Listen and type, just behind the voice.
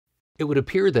It would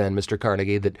appear then, Mr.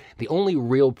 Carnegie, that the only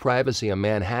real privacy a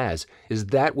man has is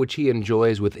that which he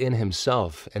enjoys within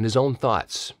himself and his own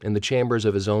thoughts, in the chambers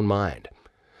of his own mind.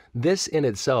 This in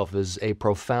itself is a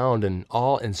profound and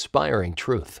awe-inspiring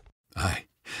truth. Aye,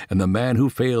 and the man who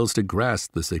fails to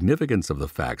grasp the significance of the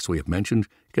facts we have mentioned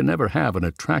can never have an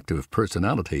attractive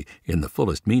personality in the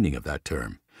fullest meaning of that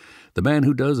term. The man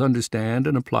who does understand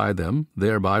and apply them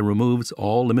thereby removes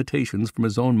all limitations from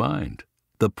his own mind.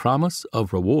 The promise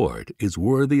of reward is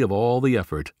worthy of all the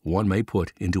effort one may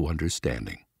put into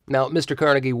understanding. Now, Mr.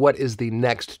 Carnegie, what is the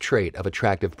next trait of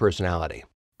attractive personality?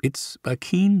 It's a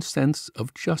keen sense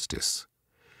of justice.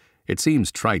 It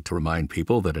seems trite to remind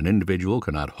people that an individual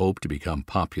cannot hope to become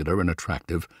popular and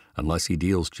attractive unless he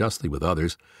deals justly with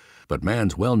others, but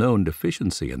man's well-known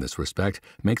deficiency in this respect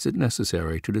makes it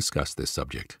necessary to discuss this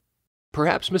subject.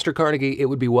 Perhaps, Mr. Carnegie, it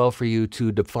would be well for you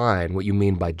to define what you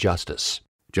mean by justice.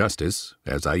 Justice,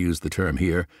 as I use the term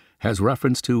here, has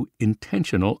reference to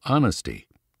intentional honesty.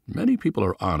 Many people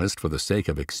are honest for the sake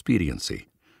of expediency,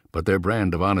 but their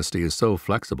brand of honesty is so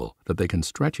flexible that they can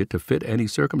stretch it to fit any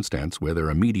circumstance where their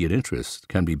immediate interests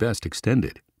can be best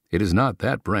extended. It is not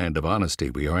that brand of honesty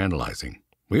we are analyzing.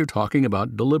 We are talking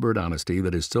about deliberate honesty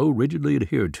that is so rigidly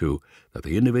adhered to that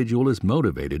the individual is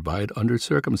motivated by it under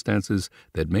circumstances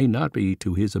that may not be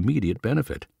to his immediate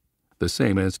benefit, the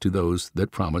same as to those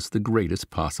that promise the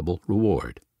greatest possible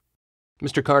reward.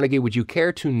 Mr. Carnegie, would you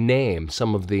care to name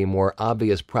some of the more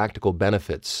obvious practical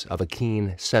benefits of a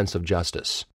keen sense of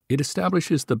justice? It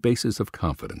establishes the basis of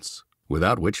confidence,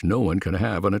 without which no one can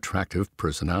have an attractive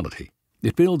personality.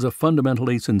 It builds a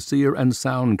fundamentally sincere and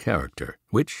sound character,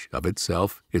 which, of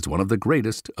itself, is one of the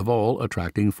greatest of all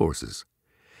attracting forces.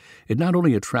 It not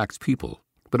only attracts people,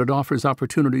 but it offers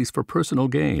opportunities for personal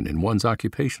gain in one's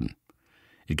occupation.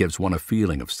 It gives one a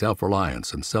feeling of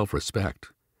self-reliance and self-respect.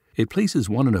 It places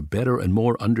one in a better and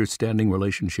more understanding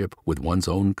relationship with one's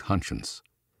own conscience.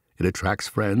 It attracts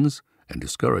friends and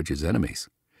discourages enemies.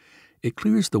 It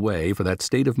clears the way for that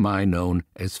state of mind known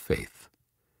as faith.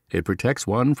 It protects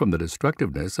one from the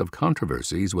destructiveness of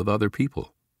controversies with other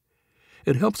people.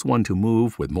 It helps one to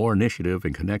move with more initiative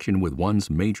in connection with one's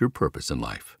major purpose in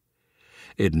life.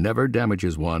 It never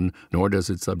damages one, nor does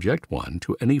it subject one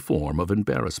to any form of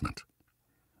embarrassment.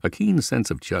 A keen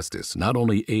sense of justice not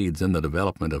only aids in the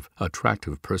development of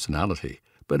attractive personality,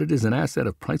 but it is an asset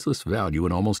of priceless value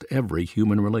in almost every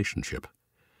human relationship.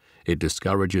 It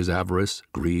discourages avarice,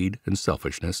 greed, and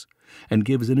selfishness, and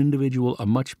gives an individual a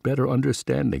much better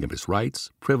understanding of his rights,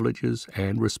 privileges,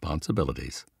 and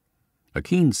responsibilities. A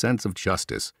keen sense of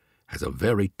justice has a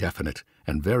very definite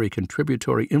and very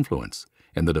contributory influence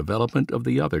in the development of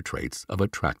the other traits of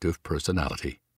attractive personality.